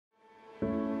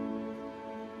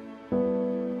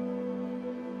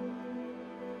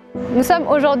Nous sommes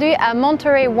aujourd'hui à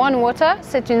Monterey One Water,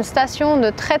 c'est une station de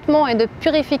traitement et de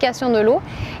purification de l'eau.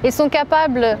 Ils sont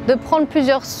capables de prendre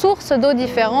plusieurs sources d'eau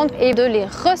différentes et de les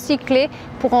recycler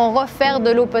pour en refaire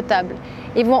de l'eau potable.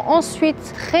 Ils vont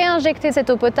ensuite réinjecter cette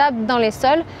eau potable dans les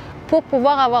sols pour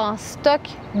pouvoir avoir un stock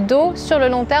d'eau sur le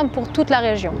long terme pour toute la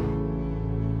région.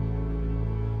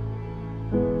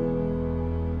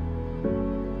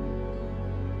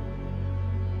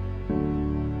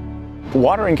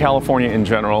 Water in California in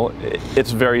general,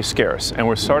 it's very scarce, and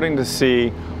we're starting to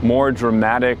see more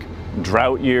dramatic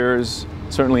drought years,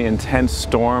 certainly intense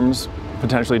storms,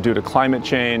 potentially due to climate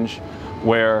change,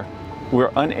 where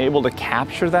we're unable to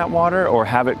capture that water or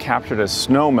have it captured as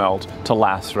snow melt to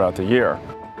last throughout the year.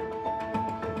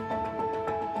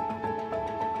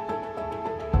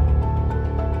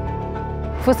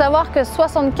 Il faut savoir que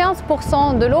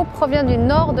 75% de l'eau provient du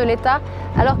nord de l'État,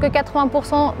 alors que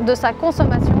 80% de sa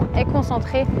consommation est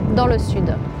concentrée dans le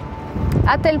sud.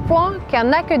 À tel point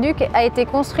qu'un aqueduc a été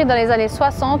construit dans les années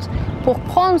 60 pour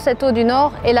prendre cette eau du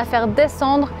nord et la faire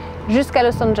descendre jusqu'à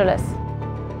Los Angeles.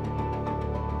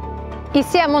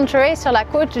 Ici à Monterey, sur la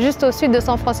côte juste au sud de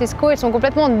San Francisco, ils sont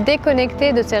complètement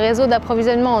déconnectés de ces réseaux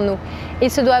d'approvisionnement en eau. Ils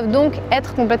se doivent donc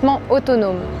être complètement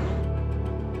autonomes.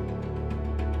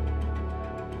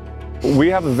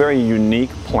 We have a very unique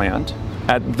plant.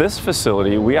 At this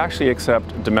facility, we actually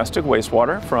accept domestic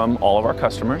wastewater from all of our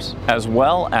customers, as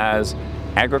well as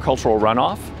agricultural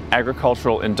runoff,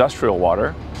 agricultural industrial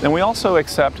water, and we also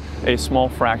accept a small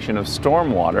fraction of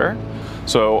storm water.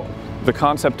 So the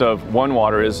concept of One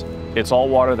Water is it's all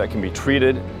water that can be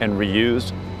treated and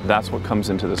reused. That's what comes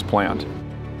into this plant.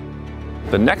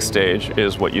 The next stage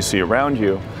is what you see around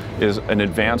you, is an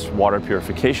advanced water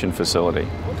purification facility.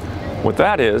 What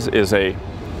that is a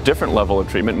different level of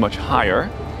treatment, much higher,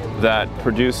 that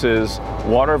produces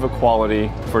water of a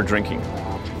quality for drinking.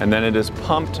 And then it is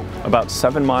pumped about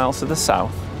 7 miles to the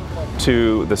south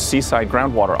to the seaside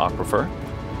groundwater aquifer,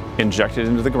 injected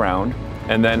into the ground,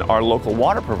 and then our local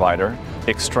water provider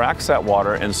extracts that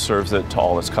water and serves it to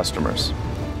all its customers.